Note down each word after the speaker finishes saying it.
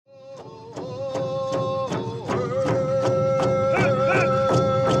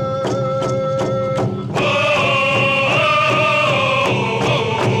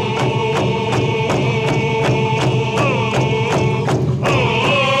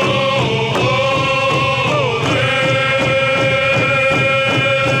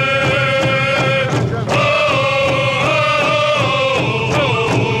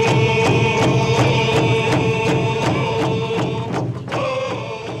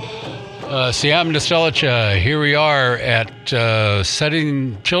Siam Nostalgia, here we are at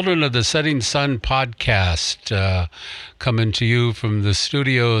Children of the Setting Sun podcast, coming to you from the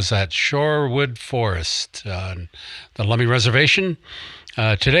studios at Shorewood Forest on the Lummi Reservation.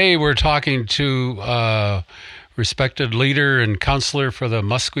 Today we're talking to respected leader and counselor for the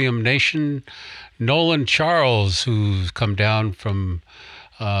Musqueam Nation, Nolan Charles, who's come down from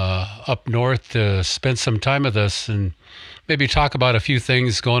up north to spend some time with us and maybe talk about a few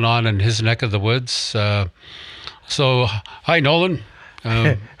things going on in his neck of the woods. So, hi, Nolan.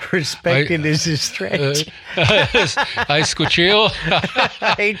 Respected is a stretch. Hi, Squachil.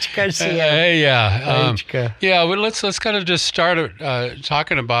 Yeah. Well, let's kind of just start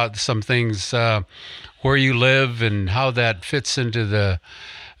talking about some things, where you live and how that fits into the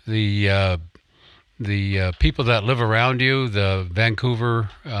people that live around you, the Vancouver,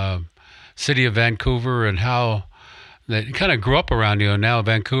 city of Vancouver, and how that kind of grew up around you. And now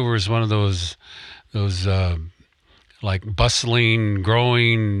Vancouver is one of those like bustling,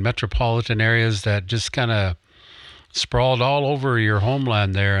 growing metropolitan areas that just kind of sprawled all over your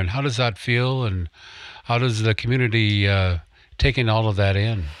homeland there. And how does that feel? And how does the community taking all of that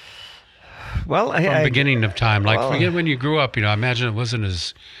in? Well, from the beginning of time, forget when you grew up. I imagine it wasn't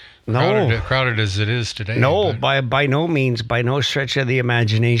as crowded as it is today. No, by no means, by no stretch of the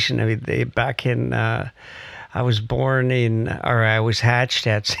imagination. I mean, back in, I was hatched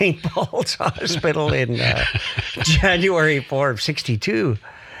at St. Paul's Hospital in January 4th of 62,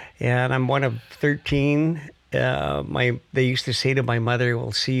 and I'm one of 13. They used to say to my mother,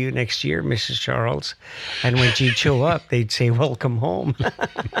 "We'll see you next year, Mrs. Charles," and when she'd show up, they'd say, "Welcome home."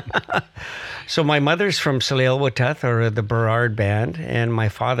 So my mother's from Tsleil-Waututh, or the Burrard Band, and my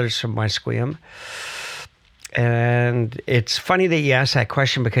father's from Musqueam. And it's funny that you asked that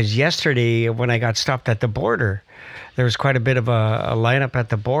question, because yesterday when I got stopped at the border, there was quite a bit of a lineup at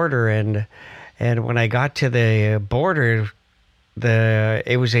the border, and when I got to the border,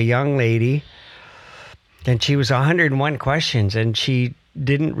 it was a young lady, and she was 101 questions, and she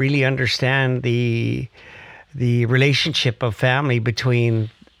didn't really understand the relationship of family between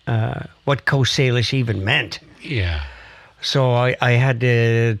what Coast Salish even meant. Yeah. So I had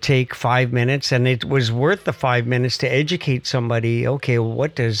to take 5 minutes, and it was worth the 5 minutes to educate somebody. Okay,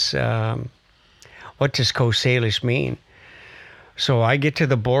 what does Coast Salish mean? So I get to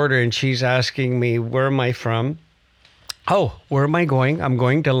the border, and she's asking me, where am I from? Oh, where am I going? I'm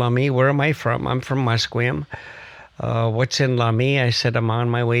going to Lummi. Where am I from? I'm from Musqueam. What's in Lummi? I said, I'm on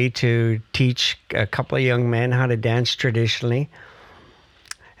my way to teach a couple of young men how to dance traditionally.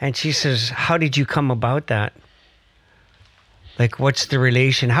 And she says, how did you come about that? Like, what's the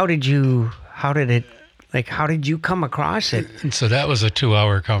relation? How did you come across it? And so that was a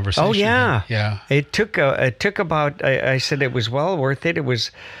 2-hour conversation. Oh, yeah. Yeah. It took about, I said it was well worth it. It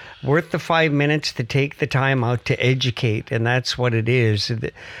was worth the 5 minutes to take the time out to educate. And that's what it is.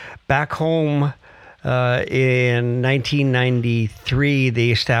 Back home in 1993,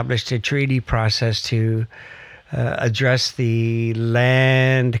 they established a treaty process to address the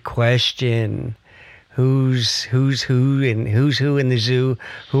land question. Who's who and who's who in the zoo,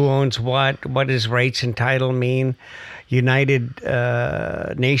 who owns what does rights and title mean. United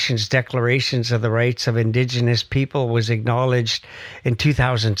Nations Declarations of the Rights of Indigenous People was acknowledged in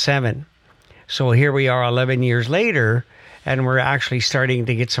 2007. So here we are 11 years later, and we're actually starting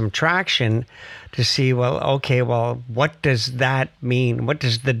to get some traction to see, what does that mean? What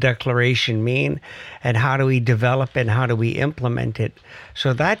does the declaration mean? And how do we develop and how do we implement it?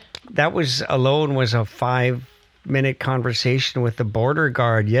 So that was a 5-minute conversation with the border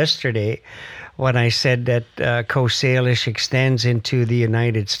guard yesterday when I said that Coast Salish extends into the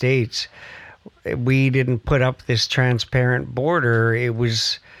United States. We didn't put up this transparent border. It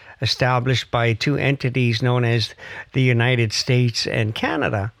was established by two entities known as the United States and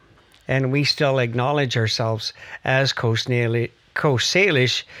Canada. And we still acknowledge ourselves as Coast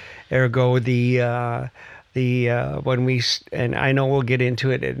Salish, ergo and I know we'll get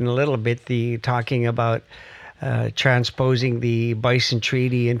into it in a little bit, the talking about transposing the Bison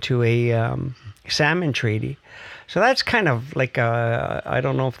Treaty into a salmon treaty. So that's kind of like I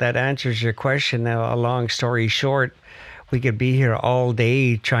don't know if that answers your question. A long story short, we could be here all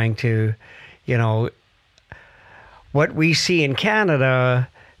day trying to, what we see in Canada,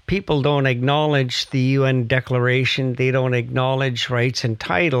 people don't acknowledge the UN Declaration. They don't acknowledge rights and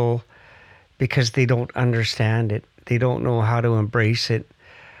title because they don't understand it. They don't know how to embrace it.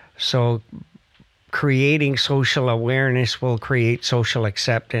 So creating social awareness will create social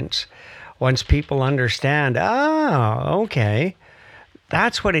acceptance. Once people understand, okay,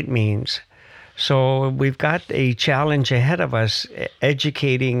 that's what it means. So we've got a challenge ahead of us,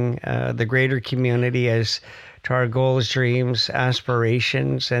 educating the greater community as to our goals, dreams,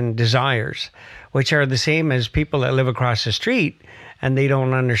 aspirations, and desires, which are the same as people that live across the street, and they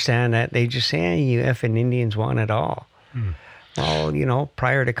don't understand that. They just say, hey, you effing Indians want it all. Well, you know,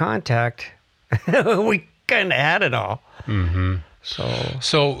 prior to contact, we kind of had it all. Mm-hmm. So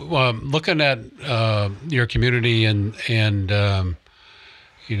looking at your community and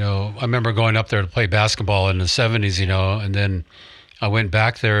you know, I remember going up there to play basketball in the 70s, you know, and then I went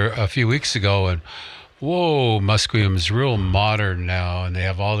back there a few weeks ago and, whoa, Musqueam's real modern now, and they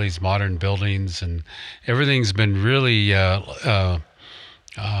have all these modern buildings, and everything's been really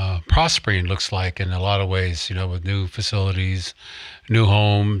prospering, looks like, in a lot of ways, you know, with new facilities, new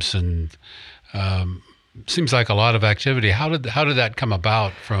homes, and seems like a lot of activity. How did that come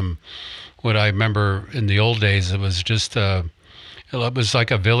about from what I remember in the old days? It was just it was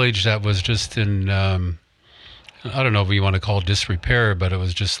like a village that was just in, I don't know if you want to call it disrepair, but it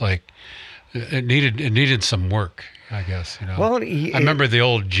was just like, it needed some work, I guess, you know. Well, I remember the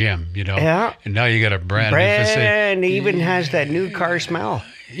old gym, you know. Yeah. And now you got a brand new facility. And even has that new car smell.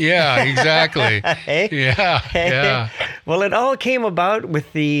 Yeah, exactly. Hey? Yeah, yeah. Well, it all came about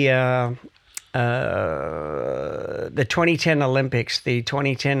with the 2010 Olympics, the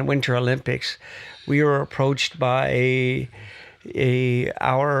 2010 Winter Olympics. We were approached by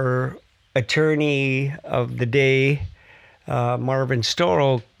our attorney of the day, Marvin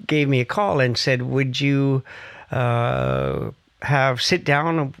Storrow, gave me a call and said, would you sit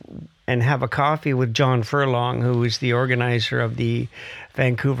down and have a coffee with John Furlong, who is the organizer of the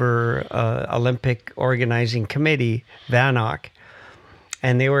Vancouver Olympic Organizing Committee, VANOC.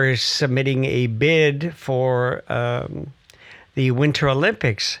 And they were submitting a bid for the Winter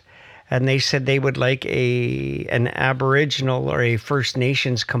Olympics. And they said they would like an Aboriginal or a First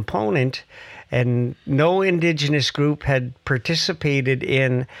Nations component, and no Indigenous group had participated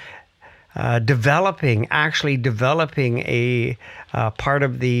in developing a part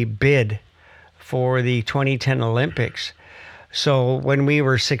of the bid for the 2010 Olympics. So when we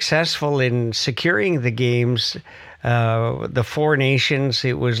were successful in securing the games, the four nations,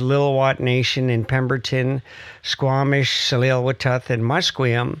 it was Lil'wat Nation in Pemberton, Squamish, Tsleil-Waututh, and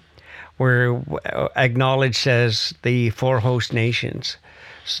Musqueam, were acknowledged as the four host nations.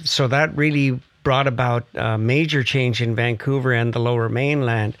 So that really brought about a major change in Vancouver and the Lower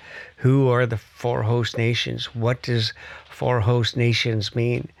Mainland. Who are the four host nations? What does four host nations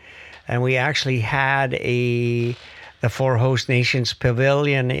mean? And we actually had the Four Host Nations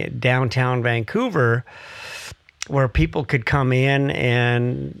Pavilion in downtown Vancouver, where people could come in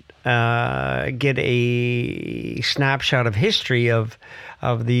and get a snapshot of history of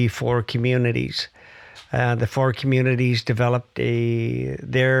the four communities. The four communities developed a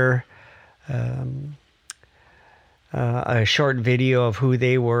short video of who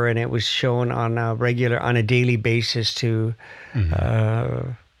they were, and it was shown on a daily basis to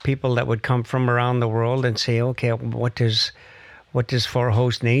people that would come from around the world and say, okay, what does Four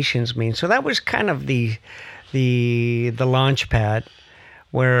Host Nations mean? So that was kind of the launch pad,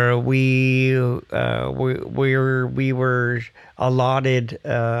 where we were allotted,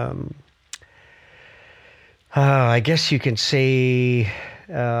 I guess you can say,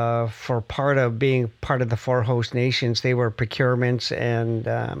 for being part of the Four Host Nations, they were procurements and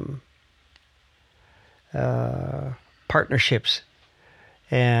partnerships.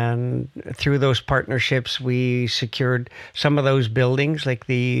 And through those partnerships, we secured some of those buildings, like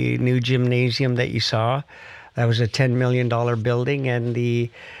the new gymnasium that you saw. That was a $10 million building, and the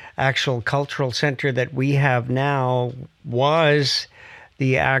actual cultural center that we have now was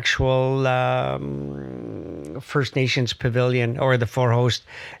the actual First Nations Pavilion, or the Four Host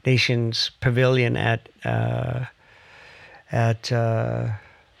Nations Pavilion at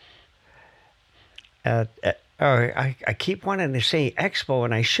I keep wanting to say Expo,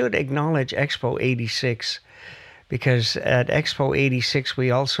 and I should acknowledge Expo 86. Because at Expo 86,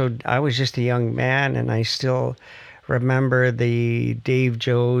 I was just a young man, and I still remember the Dave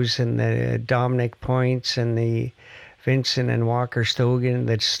Joes and the Dominic Points and the Vincent and Walker Stogan,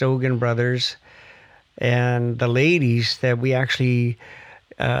 the Stogan brothers, and the ladies that we actually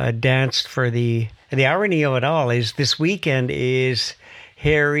danced for. The irony of it all is this weekend is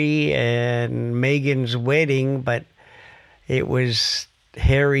Harry and Megan's wedding, but it was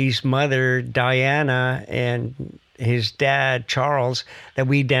Harry's mother, Diana, and his dad, Charles, that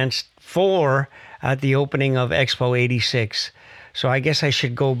we danced for at the opening of Expo 86. So I guess I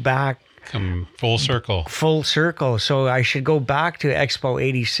should go back. Come full circle. Full circle. So I should go back to Expo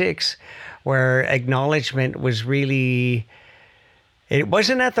 86, where acknowledgement was really it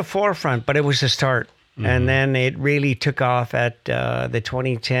wasn't at the forefront, but it was a start. And then it really took off at the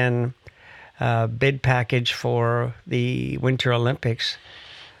 2010 bid package for the Winter Olympics.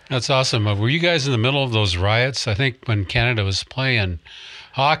 That's awesome. Were you guys in the middle of those riots? I think when Canada was playing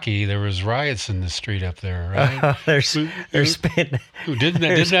hockey, there was riots in the street up there, right? There's been... Didn't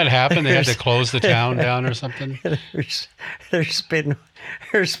that happen? They had to close the town down or something? There's been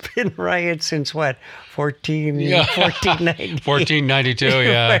riots since what? 1490. 1492,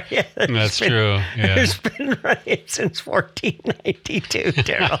 yeah. That's true. Yeah. There's been riots since 1492,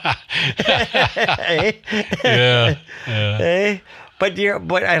 Daryl. Yeah. Hey? But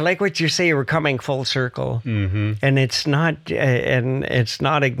I like what you say. We're coming full circle, and it's not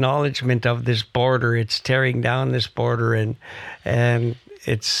acknowledgement of this border. It's tearing down this border, and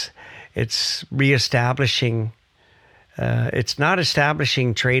it's reestablishing. It's not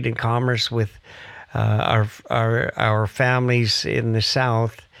establishing trade and commerce with our families in the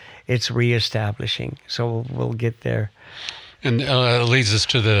South. It's reestablishing. So we'll get there. And it leads us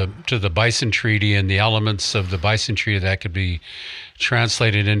to the Bison Treaty and the elements of the Bison Treaty that could be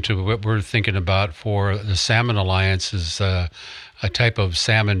translated into what we're thinking about for the Salmon Alliance is a type of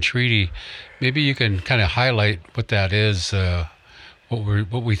salmon treaty. Maybe you can kind of highlight what that is,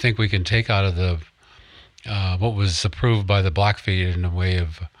 what we think we can take out of the what was approved by the Blackfeet in a way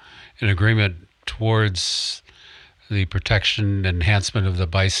of an agreement towards the protection and enhancement of the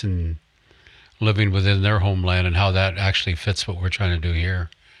bison living within their homeland, and how that actually fits what we're trying to do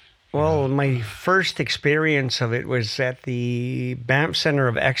here. Well, my first experience of it was at the Banff Center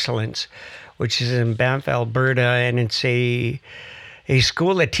of Excellence, which is in Banff, Alberta, and it's a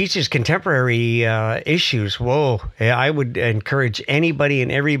school that teaches contemporary issues. Whoa! I would encourage anybody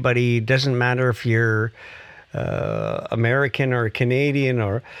and everybody, doesn't matter if you're American or Canadian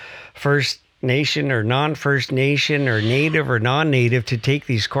or First Nation or non-First Nation or Native or non-Native, to take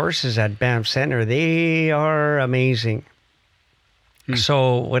these courses at Banff Center. They are amazing.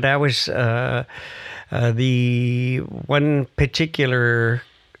 So what I was, the one particular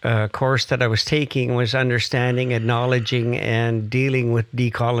course that I was taking was understanding, acknowledging, and dealing with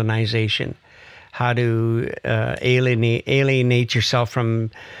decolonization. How to alienate yourself from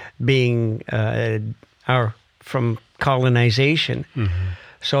being, or from colonization.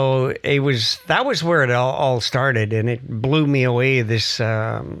 So that was where it all started, and it blew me away. This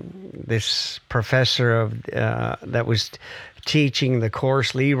professor of that was teaching the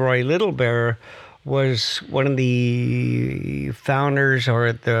course, Leroy Littlebear, was one of the founders,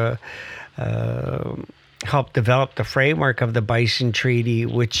 or the helped develop the framework of the Bison Treaty,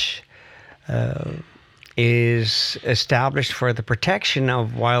 which is established for the protection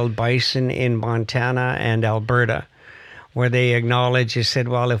of wild bison in Montana and Alberta, where they acknowledge, they said,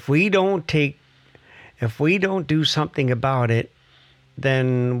 well, if we don't do something about it,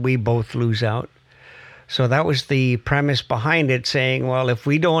 then we both lose out. So that was the premise behind it, saying, well, if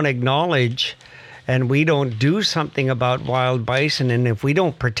we don't acknowledge and we don't do something about wild bison, and if we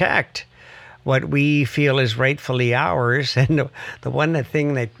don't protect what we feel is rightfully ours, and the one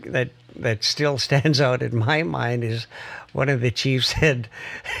thing that still stands out in my mind is one of the chiefs said,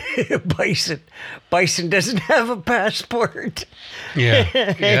 bison doesn't have a passport.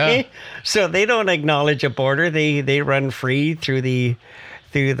 Yeah. So they don't acknowledge a border. They run free through the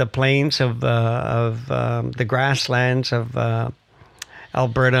plains of the grasslands of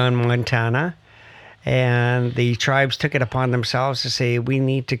Alberta and Montana. And the tribes took it upon themselves to say, we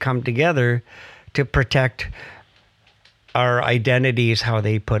need to come together to protect our identity, is how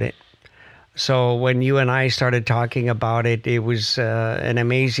they put it. So when you and I started talking about it, it was an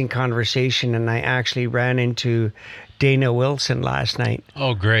amazing conversation, and I actually ran into Dana Wilson last night.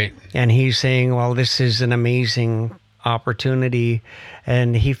 Oh, great. And he's saying, well, this is an amazing opportunity,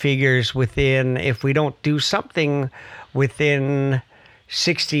 and he figures if we don't do something within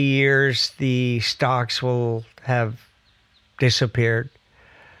 60 years, the stocks will have disappeared.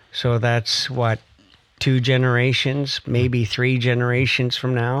 So that's 2 generations, maybe 3 generations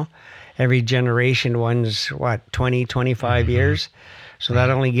from now. Every generation, one's 20, 25 years. So that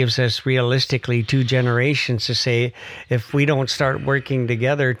only gives us realistically 2 generations to say, if we don't start working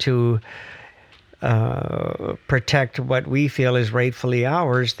together to protect what we feel is rightfully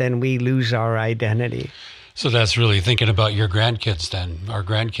ours, then we lose our identity. So that's really thinking about your grandkids then. Our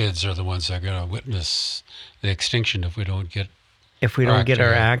grandkids are the ones that are going to witness the extinction if we don't get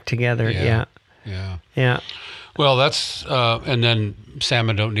our act together. Yeah. Well, that's and then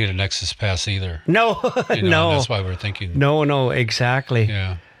salmon don't need a Nexus pass either. No, no. That's why we're thinking. No, exactly.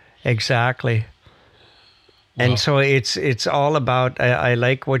 Yeah, exactly. Well, and so it's all about. I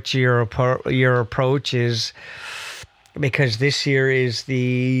like what your approach is. because this year is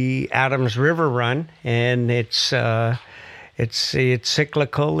the Adams River Run, and it's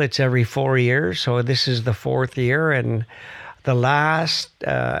cyclical. It's every 4 years, so this is the 4th year. And the last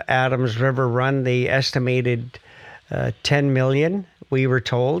Adams River Run, they estimated 10 million, we were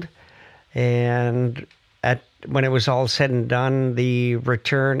told, and when it was all said and done, the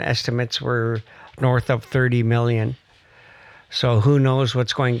return estimates were north of 30 million. So who knows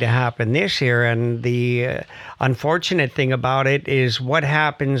what's going to happen this year? And the unfortunate thing about it is what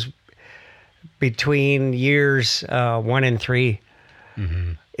happens between years 1 and 3.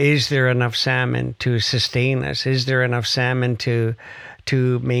 Mm-hmm. Is there enough salmon to sustain us? Is there enough salmon to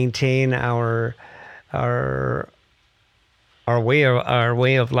maintain our way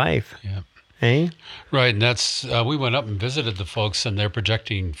of life? Yeah. Eh? Right, and that's we went up and visited the folks, and they're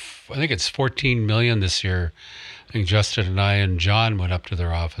projecting, I think it's 14 million this year. I think Justin and I and John went up to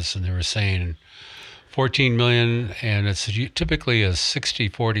their office, and they were saying 14 million, and it's typically a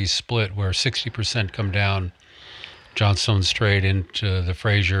 60-40 split where 60% come down Johnstone Strait into the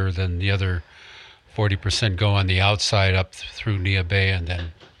Fraser, then the other 40% go on the outside up through Nia Bay and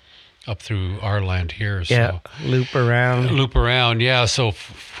then up through our land here. Yeah, so, loop around. Yeah. So,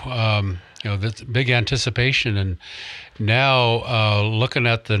 that's big anticipation. And now, looking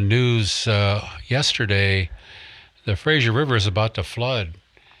at the news yesterday, the Fraser River is about to flood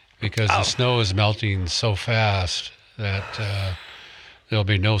because the snow is melting so fast that there'll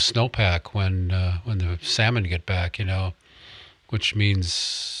be no snowpack when the salmon get back, which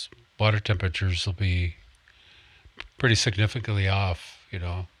means water temperatures will be pretty significantly off.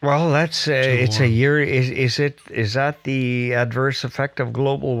 Well, that's it's a year. Is that the adverse effect of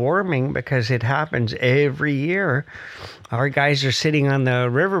global warming? Because it happens every year. Our guys are sitting on the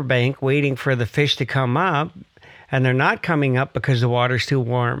riverbank waiting for the fish to come up, and they're not coming up because the water's too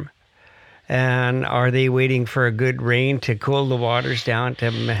warm. And are they waiting for a good rain to cool the waters down to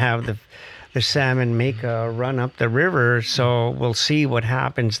have the salmon make a run up the river? So we'll see what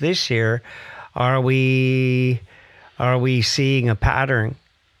happens this year. Are we seeing a pattern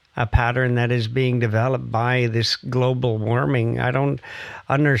that is being developed by this global warming? I don't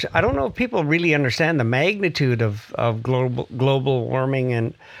know if people really understand the magnitude of global warming,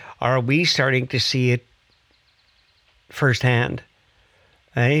 and are we starting to see it firsthand?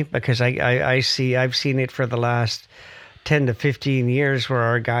 Because I've seen it for the last 10 to 15 years where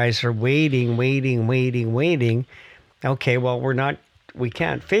our guys are waiting. Okay, well, we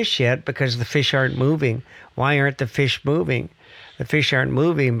can't fish yet because the fish aren't moving. Why aren't the fish moving? The fish aren't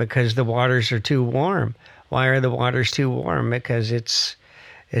moving because the waters are too warm. Why are the waters too warm? Because it's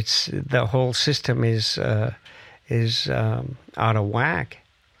the whole system is out of whack.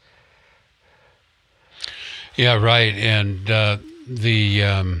 Yeah, right. And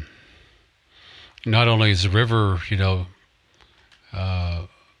the not only is the river, out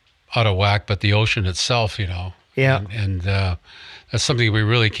of whack, but the ocean itself, Yeah. And that's something we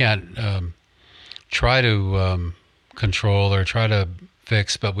really can't try to control or try to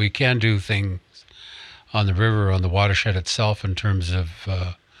fix, but we can do things on the river, on the watershed itself, in terms of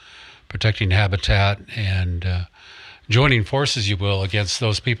protecting habitat and joining forces, you will, against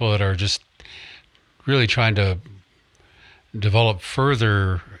those people that are just really trying to develop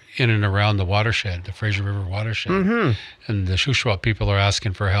further in and around the watershed, the Fraser River watershed. Mm-hmm. And the Shuswap people are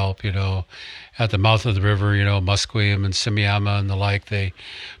asking for help, at the mouth of the river, Musqueam and Simiama and the like. They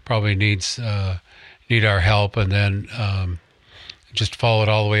probably need our help, and then just follow it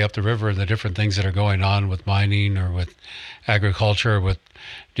all the way up the river and the different things that are going on with mining or with agriculture, with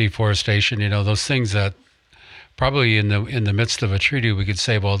deforestation, those things that probably in the midst of a treaty we could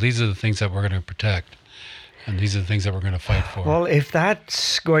say, well, these are the things that we're going to protect. And these are the things that we're going to fight for. Well, if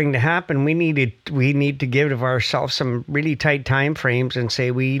that's going to happen, we need to give ourselves some really tight time frames and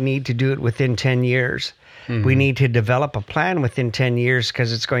say we need to do it within 10 years. Mm-hmm. We need to develop a plan within 10 years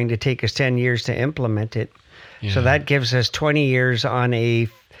because it's going to take us 10 years to implement it. Yeah. So that gives us 20 years on a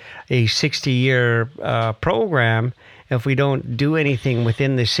 60-year program. If we don't do anything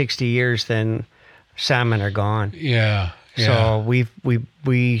within the 60 years, then salmon are gone. Yeah. So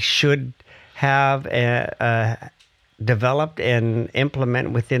we should have developed and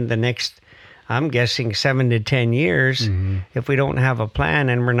implement within the next, I'm guessing, 7 to 10 years. Mm-hmm. If we don't have a plan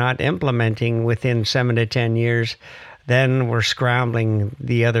and we're not implementing within 7 to 10 years, then we're scrambling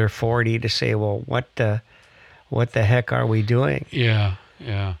the other 40 to say, well, what the heck are we doing? Yeah.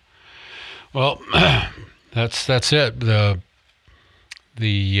 Well, that's it. The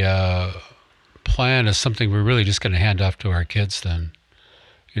plan is something we're really just going to hand off to our kids then,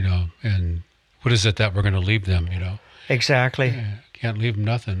 and what is it that we're going to leave them, Exactly. Can't leave them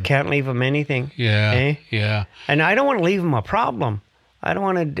nothing. Can't leave them anything. Yeah. Eh? Yeah. And I don't want to leave them a problem. I don't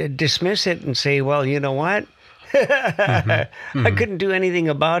want to dismiss it and say, well, you know what? I couldn't do anything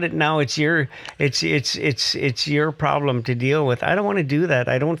about it. Now it's your problem to deal with. I don't want to do that.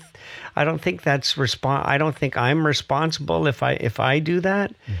 I don't think that's I don't think I'm responsible if I do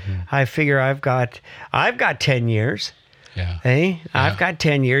that. I figure I've got 10 years. Yeah. Hey, I've got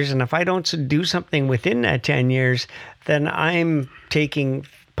 10 years, and if I don't do something within that 10 years, then I'm taking,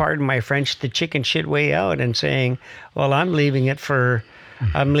 pardon my French, the chicken shit way out and saying, well, I'm leaving it for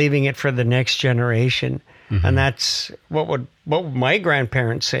the next generation. And that's what would my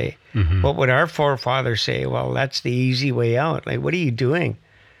grandparents say? What would our forefathers say? Well, that's the easy way out. Like, what are you doing?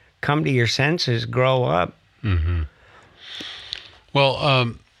 Come to your senses, grow up.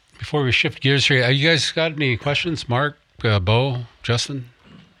 Well, before we shift gears here, you guys got any questions, Mark, Bo, Justin,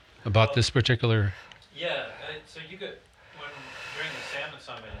 about this particular? Yeah, so you got, during the Salmon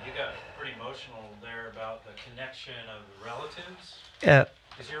Summit, you got pretty emotional there about the connection of the relatives. Yeah.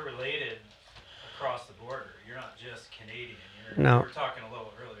 Because you're related across the border. You're not just Canadian. No. We were talking a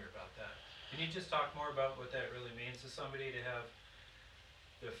little earlier about that. Can you just talk more about what that really means to somebody to have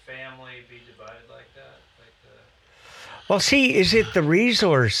the family be divided like that? Well, see, is it the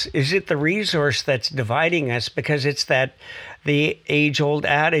resource? Is it the resource that's dividing us? Because it's the age-old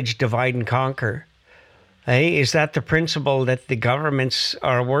adage, divide and conquer. Hey, is that the principle that the governments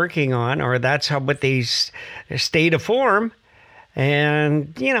are working on, or that's what they stay to form?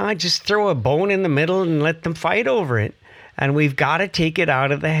 And, I just throw a bone in the middle and let them fight over it. And we've got to take it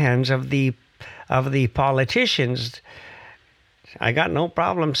out of the hands of the politicians. I got no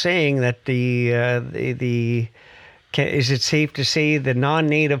problem saying that is it safe to say the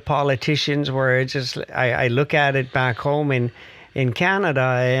non-native politicians, where it's just, I look at it back home in Canada,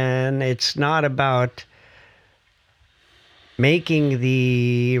 and it's not about making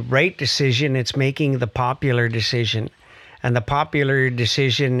the right decision, it's making the popular decision. And the popular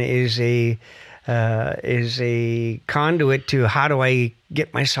decision is a conduit to how do I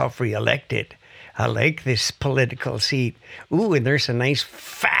get myself reelected. I like this political seat. Ooh, and there's a nice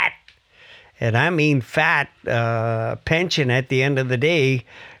fat, and I mean fat, pension at the end of the day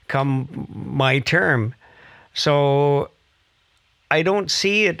come my term. So I don't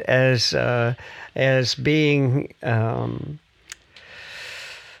see it as being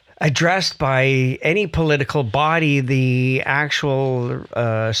addressed by any political body. The actual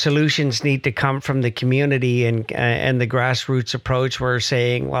solutions need to come from the community and the grassroots approach. We're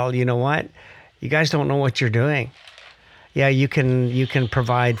saying, well, you know what? You guys don't know what you're doing. Yeah, you can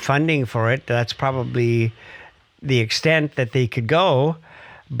provide funding for it. That's probably the extent that they could go.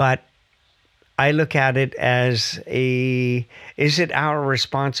 But I look at it as is it our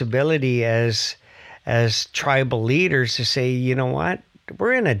responsibility as tribal leaders to say, you know what?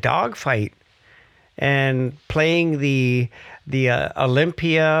 We're in a dogfight, and playing the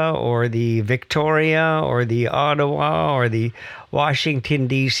Olympia or the Victoria or the Ottawa or the Washington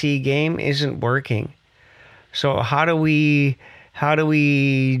D.C. game isn't working. So how do we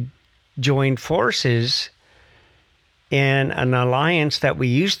join forces in an alliance that we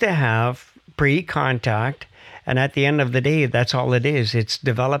used to have pre-contact? And at the end of the day, that's all it is. It's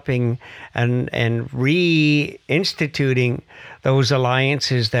developing and reinstituting those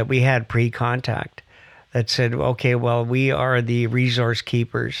alliances that we had pre-contact that said, okay, well, we are the resource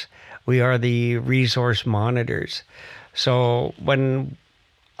keepers. We are the resource monitors. So when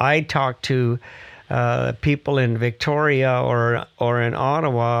I talk to people in Victoria or in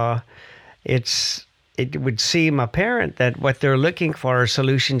Ottawa, it would seem apparent that what they're looking for are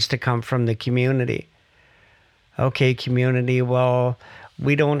solutions to come from the community. Okay, community, well,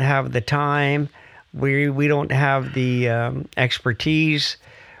 we don't have the time. We don't have the expertise.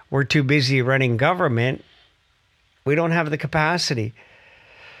 We're too busy running government. We don't have the capacity.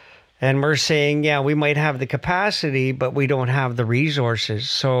 And we're saying, yeah, we might have the capacity, but we don't have the resources.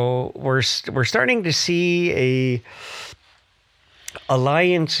 So we're starting to see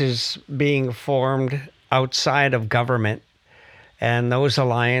alliances being formed outside of government. And those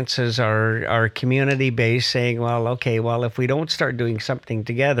alliances are community-based, saying, well, okay, well, if we don't start doing something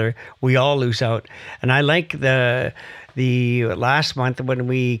together, we all lose out. And I like the last month when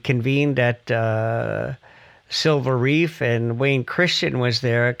we convened at Silver Reef and Wayne Christian was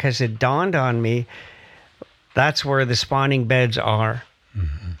there, because it dawned on me that's where the spawning beds are.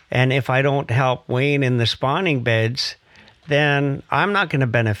 Mm-hmm. And if I don't help Wayne in the spawning beds, then I'm not going to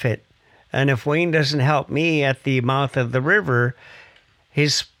benefit. And if Wayne doesn't help me at the mouth of the river,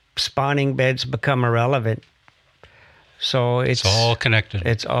 his spawning beds become irrelevant. So it's all connected.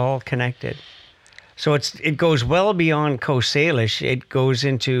 It's all connected. So it goes well beyond Coast Salish. It goes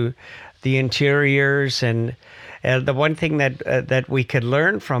into the interiors, and the one thing that we could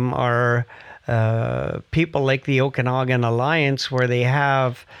learn from are people like the Okanagan Alliance, where they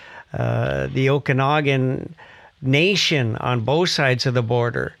have the Okanagan Nation on both sides of the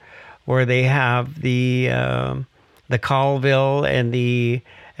border, where they have the Colville and the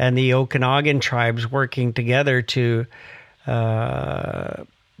Okanagan tribes working together to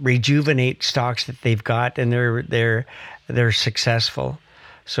rejuvenate stocks that they've got, and they're successful.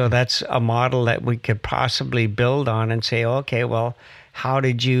 So that's a model that we could possibly build on and say, okay, well,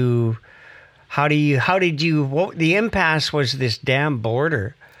 the impasse was this damn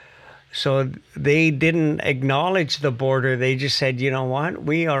border. So they didn't acknowledge the border. They just said, you know what?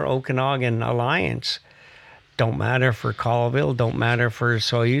 We are Okanagan Alliance. Don't matter for Colville, don't matter for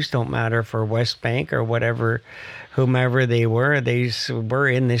Soyuz, don't matter for West Bank or whatever, whomever they were. We're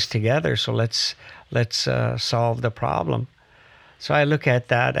in this together. So let's solve the problem. So I look at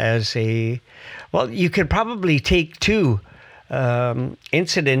that as you could probably take two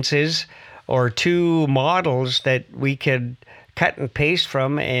incidences or two models that we could cut and paste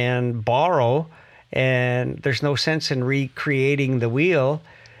from and borrow, and there's no sense in recreating the wheel.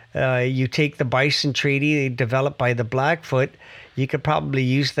 You take the Bison Treaty developed by the Blackfoot, you could probably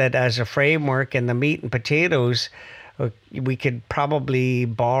use that as a framework, and the meat and potatoes, we could probably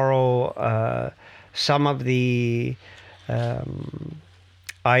borrow some of the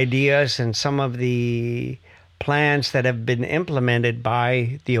ideas and some of the plans that have been implemented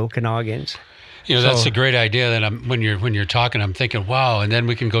by the Okanagans. You know, that's a great idea. That when you're talking, I'm thinking, wow. And then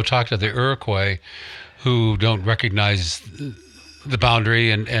we can go talk to the Iroquois, who don't recognize the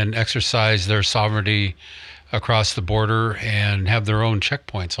boundary and exercise their sovereignty across the border and have their own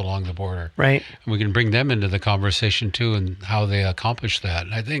checkpoints along the border. Right. And we can bring them into the conversation too, and how they accomplish that.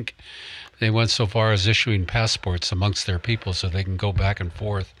 And I think they went so far as issuing passports amongst their people so they can go back and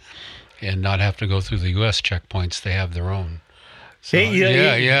forth and not have to go through the U.S. checkpoints. They have their own. So, we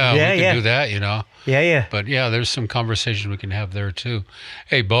can do that, you know. Yeah. But yeah, there's some conversation we can have there too.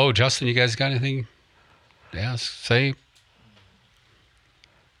 Hey, Bo, Justin, you guys got anything to ask, say?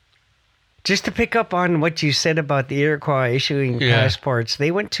 Just to pick up on what you said about the Iroquois issuing passports, they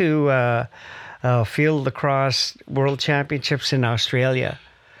went to field lacrosse world championships in Australia.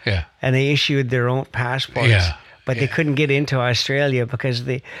 Yeah. And they issued their own passports. Yeah. But they couldn't get into Australia because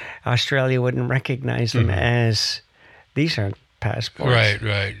Australia wouldn't recognize them as these aren't passports.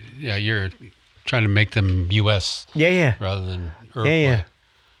 Right. Yeah, you're trying to make them U.S. rather than Iroquois.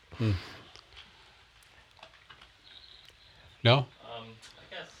 Yeah. No? I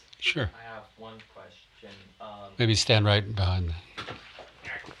guess Sure. I have one question. Maybe stand right behind.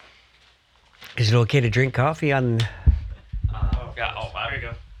 Is it okay to drink coffee on? There you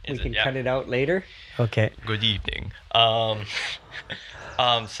go. We can cut it out later. Okay. Good evening.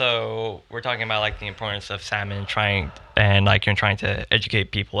 So we're talking about like the importance of salmon you're trying to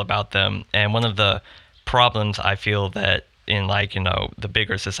educate people about them. And one of the problems I feel that in the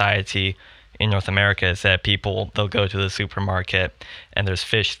bigger society in North America is that they'll go to the supermarket and there's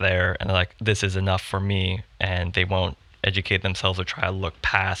fish there and they're like, this is enough for me, and they won't educate themselves or try to look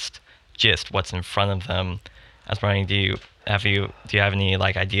past just what's in front of them. I was wondering, do you have any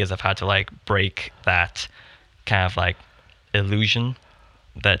ideas of how to break that kind of illusion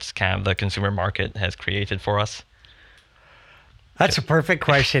that's kind of the consumer market has created for us? That's a perfect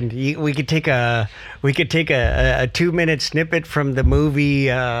question. We could take a 2-minute snippet from the movie.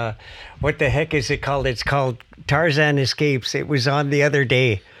 What the heck is it called? It's called Tarzan Escapes. It was on the other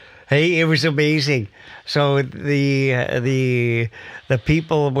day. Hey, it was amazing. So the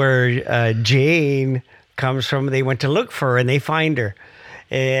people where Jane comes from, they went to look for her and they find her,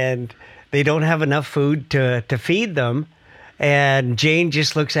 and they don't have enough food to feed them. And Jane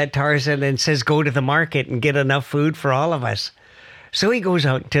just looks at Tarzan and says, "Go to the market and get enough food for all of us." So he goes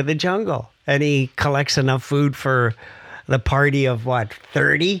out to the jungle and he collects enough food for the party of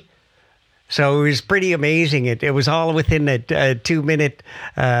 30? So it was pretty amazing. It was all within a 2-minute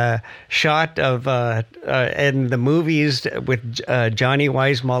shot of, and the movies with Johnny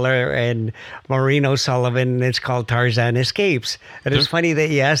Weissmuller and Maureen O'Sullivan, and it's called Tarzan Escapes. And it's funny that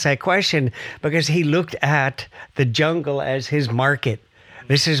you asked that question because he looked at the jungle as his market.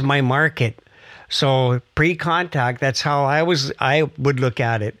 This is my market. So pre-contact, that's how I would look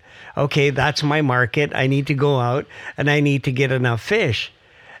at it. Okay, that's my market. I need to go out and I need to get enough fish.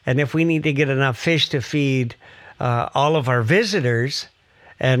 And if we need to get enough fish to feed all of our visitors,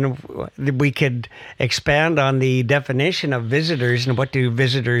 and we could expand on the definition of visitors and what do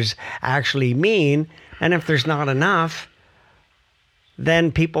visitors actually mean. And if there's not enough,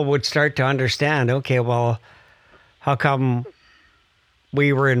 then people would start to understand, okay, well, how come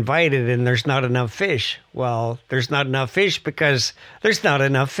we were invited and there's not enough fish? Well, there's not enough fish because there's not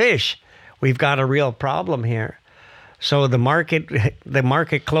enough fish. We've got a real problem here. So the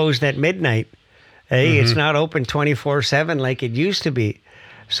market closed at midnight. Hey, it's not open 24/7 like it used to be.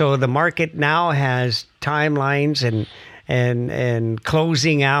 So the market now has timelines and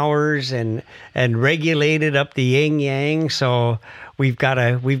closing hours and regulated up the yin yang. So we've got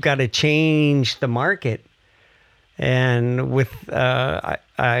to change the market. And with I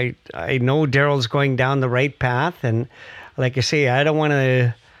know Daryl's going down the right path, and like I say, I don't want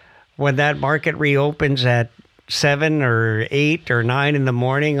to, when that market reopens at 7 or 8 or 9 in the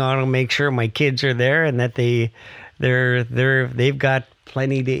morning, I want to make sure my kids are there and that they've got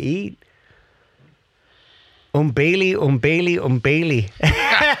plenty to eat. Bailey.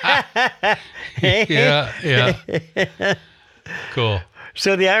 Yeah. Cool.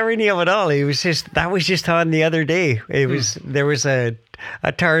 So the irony of it all, that was just on the other day. There was a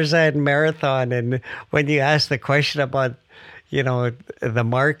Tarzan marathon, and when you asked the question about, the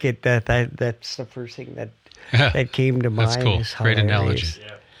market, that's the first thing that came to mind. That's cool. Great analogy.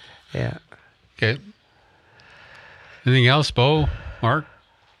 Yeah. Okay. Anything else, Bo? Mark?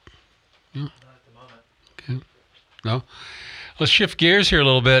 Not at the moment. Okay. No? Let's shift gears here a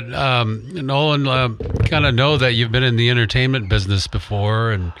little bit. Nolan, kind of know that you've been in the entertainment business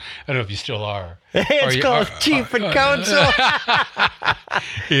before, and I don't know if you still are. It's called Chief and Counsel.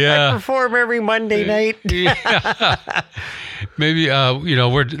 Yeah. I perform every Monday night. Yeah. Maybe,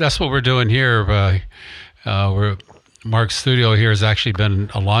 that's what we're doing here. Mark's studio here has actually been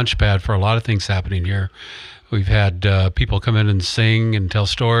a launch pad for a lot of things happening here. We've had people come in and sing and tell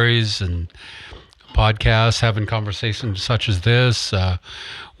stories and podcasts, having conversations such as this,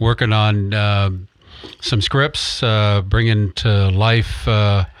 working on some scripts, bringing to life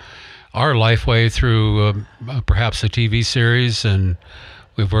our life way through perhaps a TV series, and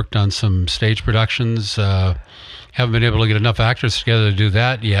we've worked on some stage productions. Haven't been able to get enough actors together to do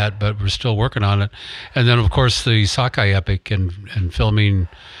that yet, but we're still working on it. And then, of course, the Sockeye Epic and filming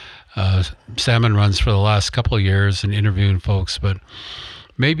salmon runs for the last couple of years and interviewing folks. But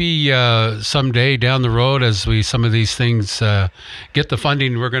maybe someday down the road, as some of these things get the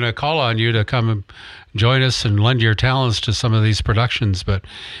funding, we're going to call on you to come and join us and lend your talents to some of these productions. But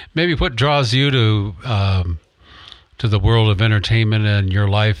maybe what draws you to the world of entertainment and your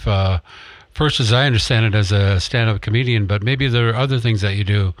life? First, as I understand it, as a stand-up comedian, but maybe there are other things that you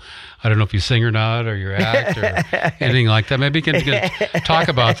do. I don't know if you sing or not, or you act, or anything like that. Maybe you can talk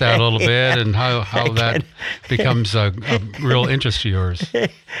about that a little bit and how that becomes a real interest of yours.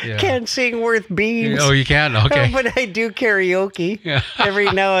 Yeah. Can't sing worth beans. Oh, you can't? Okay. But I do karaoke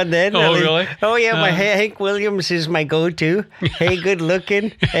every now and then. Oh, really? Oh, yeah. My Hank Williams is my go-to. Hey, good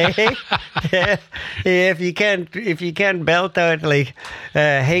looking. Hey. If you can't belt out like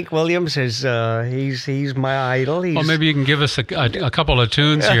Hank Williams is, he's my idol. Well, maybe you can give us a couple of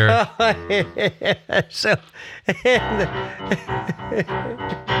tunes here. So,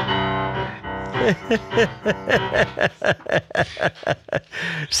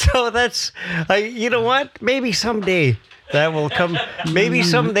 so that's, you know what? Maybe someday that will come. Maybe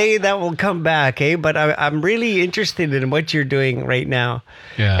someday that will come back, eh? But I'm really interested in what you're doing right now.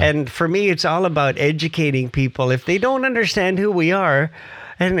 Yeah. And for me, it's all about educating people. If they don't understand who we are,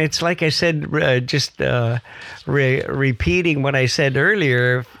 and it's like I said, repeating what I said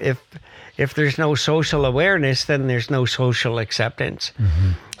earlier, if there's no social awareness, then there's no social acceptance.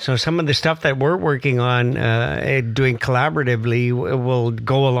 Mm-hmm. So some of the stuff that we're working on, doing collaboratively, will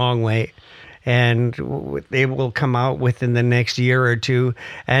go a long way. And it will come out within the next year or two.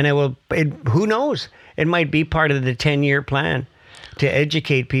 And who knows? It might be part of the 10-year plan to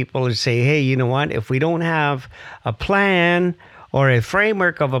educate people and say, hey, you know what? If we don't have a plan or a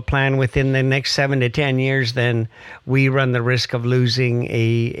framework of a plan within the next 7 to 10 years, then we run the risk of losing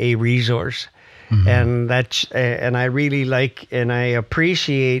a resource. Mm-hmm. And I really like and I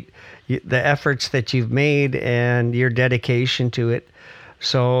appreciate the efforts that you've made and your dedication to it.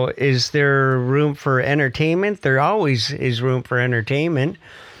 So is there room for entertainment? There always is room for entertainment.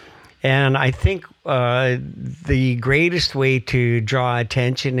 And I think the greatest way to draw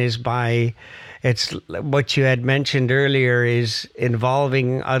attention is by, it's what you had mentioned earlier, is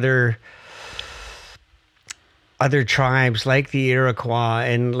involving other tribes like the Iroquois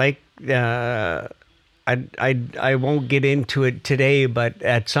and like I won't get into it today, but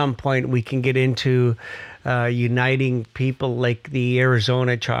at some point we can get into uniting people like the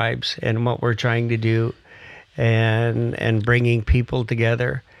Arizona tribes and what we're trying to do, and bringing people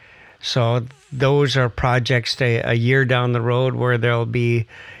together. So those are projects a year down the road where there'll be,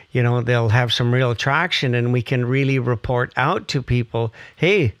 they'll have some real traction, and we can really report out to people,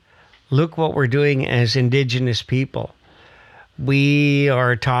 hey, look what we're doing as Indigenous people. We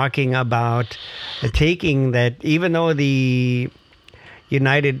are talking about taking that, even though the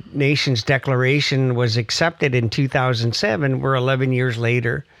United Nations Declaration was accepted in 2007, we're 11 years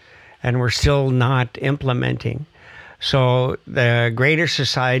later, and we're still not implementing. So the greater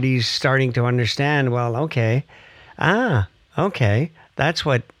society's starting to understand, well, okay, that's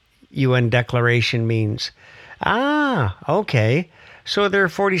what UN Declaration means. Okay. So there are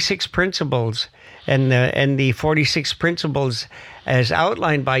 46 principles, and the 46 principles as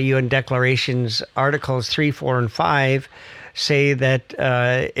outlined by UN Declaration's Articles 3, 4, and 5 say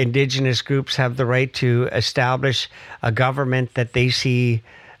that Indigenous groups have the right to establish a government that they see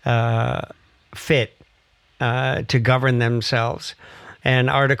fit to govern themselves. And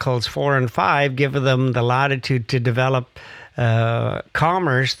Articles 4 and 5 give them the latitude to develop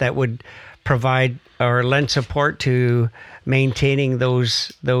commerce that would provide or lend support to maintaining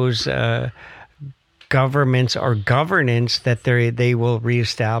those governments or governance that they will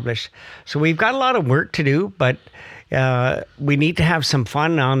reestablish. So we've got a lot of work to do, but we need to have some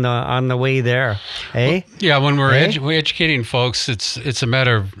fun on the way there. Hey, yeah. When we're educating folks, it's a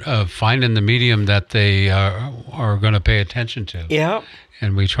matter of finding the medium that they are going to pay attention to. Yeah.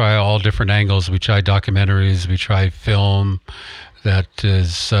 And we try all different angles. We try documentaries. We try film that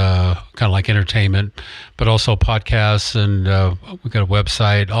is kind of like entertainment, but also podcasts, and we've got a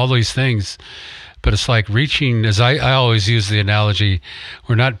website, all these things. But it's like reaching, as I always use the analogy,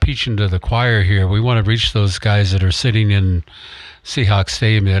 we're not preaching to the choir here. We want to reach those guys that are sitting in Seahawks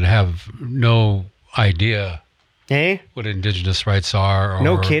Stadium that have no idea what Indigenous rights are. Or,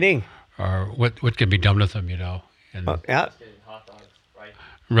 no kidding. Or what can be done with them, And, yeah.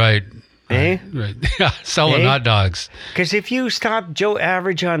 Right. Right. Yeah, selling hot dogs. Because if you stop Joe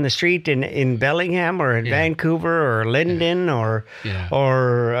Average on the street in Bellingham or in Vancouver or Linden or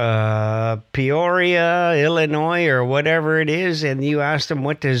Peoria, Illinois, or whatever it is, and you ask them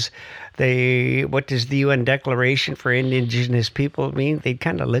what does the UN Declaration for Indigenous People mean, they'd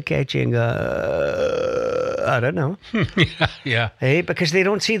kind of look at you and go, I don't know. Yeah. Hey, because they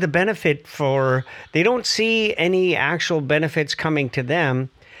don't see the benefit they don't see any actual benefits coming to them.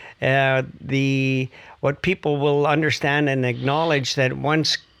 What people will understand and acknowledge that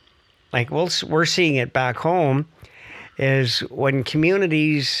once, like we're seeing it back home, is when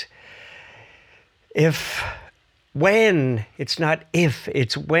communities, it's when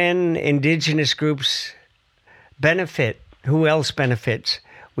Indigenous groups benefit, who else benefits?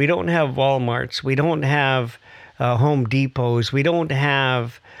 We don't have Walmarts, we don't have Home Depots, we don't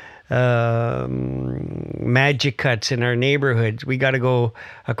have Magic Cuts in our neighborhoods. We got to go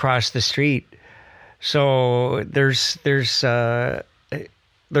across the street. So there's a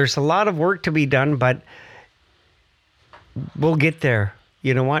lot of work to be done, but we'll get there.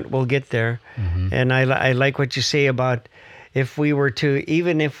 You know what? We'll get there. Mm-hmm. And I like what you say about if we were to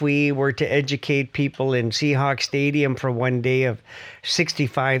educate people in Seahawks Stadium for one day of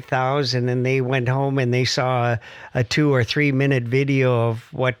 65,000, and they went home and they saw a 2 or 3 minute video of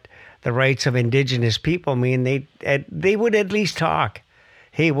what the rights of Indigenous people mean, they would at least talk.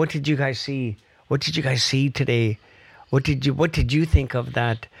 Hey, what did you guys see? What did you guys see today? What did you think of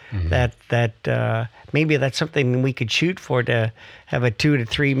that? Mm-hmm. Maybe that's something we could shoot for, to have a 2 to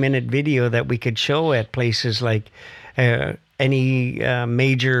 3 minute video that we could show at places like any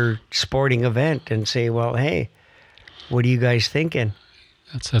major sporting event and say, well, hey, what are you guys thinking?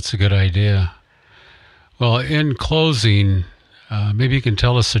 That's a good idea. Well, in closing, maybe you can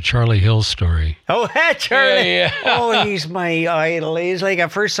tell us a Charlie Hill story. Oh, Charlie! Yeah. Oh, he's my idol. He's like, I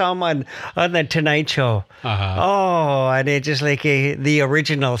first saw him on the Tonight Show. Uh-huh. Oh, and it's just like the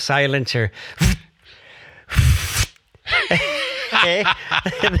original silencer.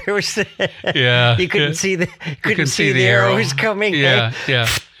 There was, you couldn't see the arrows coming. Yeah, yeah.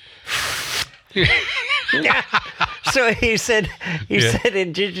 So he said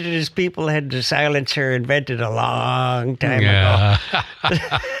Indigenous people had the silencer invented a long time ago.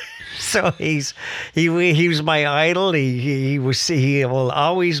 So he was my idol. He will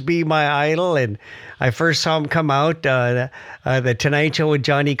always be my idol. And I first saw him come out the Tonight Show with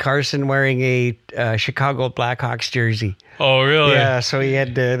Johnny Carson wearing a Chicago Blackhawks jersey. Oh, really? Yeah. So he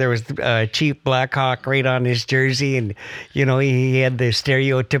had there was a cheap Blackhawk right on his jersey, and he had the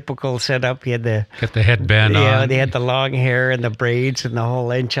stereotypical setup. He had got the headband on. Yeah, they had the long hair and the braids and the whole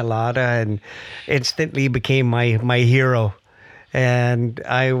enchilada, and instantly became my hero. And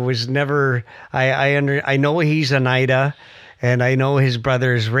I was never I know he's an Ida, And I know his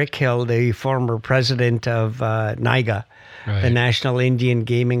brother is Rick Hill, the former president of NIGA, the National Indian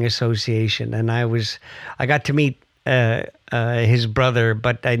Gaming Association. And I got to meet his brother,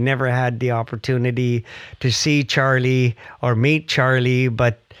 but I never had the opportunity to see Charlie or meet Charlie.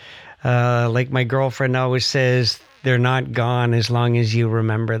 But like my girlfriend always says, they're not gone as long as you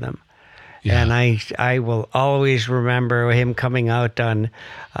remember them. Yeah. And I will always remember him coming out on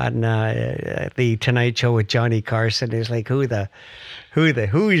the Tonight Show with Johnny Carson. It's like, who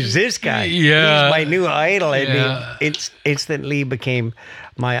is this guy? Yeah, he's my new idol, and he instantly became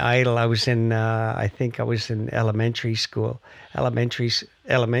my idol. I was in, I think I was in elementary school,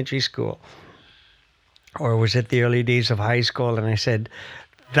 or was it the early days of high school? And I said,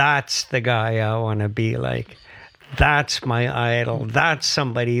 that's the guy I want to be like. That's my idol. That's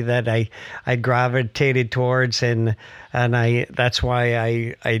somebody that I gravitated towards, and that's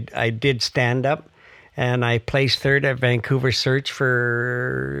why I did stand up, and I placed third at Vancouver Search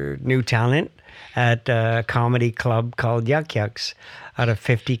for New Talent at a comedy club called Yuck Yucks, out of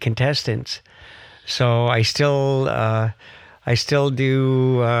 50 contestants. So I still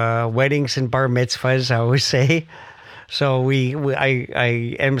do weddings and bar mitzvahs, I always say. So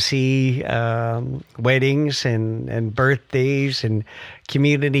I MC weddings and birthdays and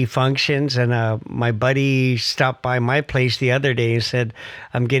community functions. And my buddy stopped by my place the other day and said,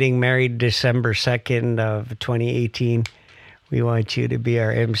 I'm getting married December 2nd of 2018. We want you to be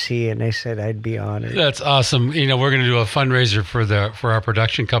our MC. And I said, I'd be honored. That's awesome. We're going to do a fundraiser for our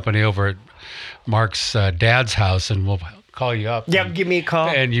production company over at Mark's dad's house, and we'll call you up. Yeah, give me a call.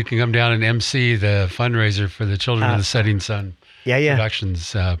 And you can come down and MC the fundraiser for the Children of the Setting Sun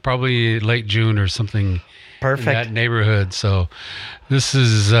Productions, probably late June or something. Perfect. In that neighborhood. So this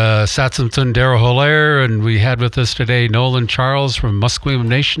is Satsum Darrell Hilaire, and we had with us today Nolan Charles from Musqueam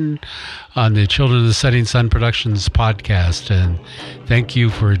Nation on the Children of the Setting Sun Productions podcast. And thank you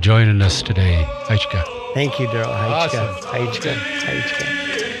for joining us today. Haichka. Thank you, Darrell. Haichka. Awesome.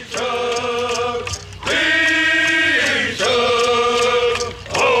 Haichka.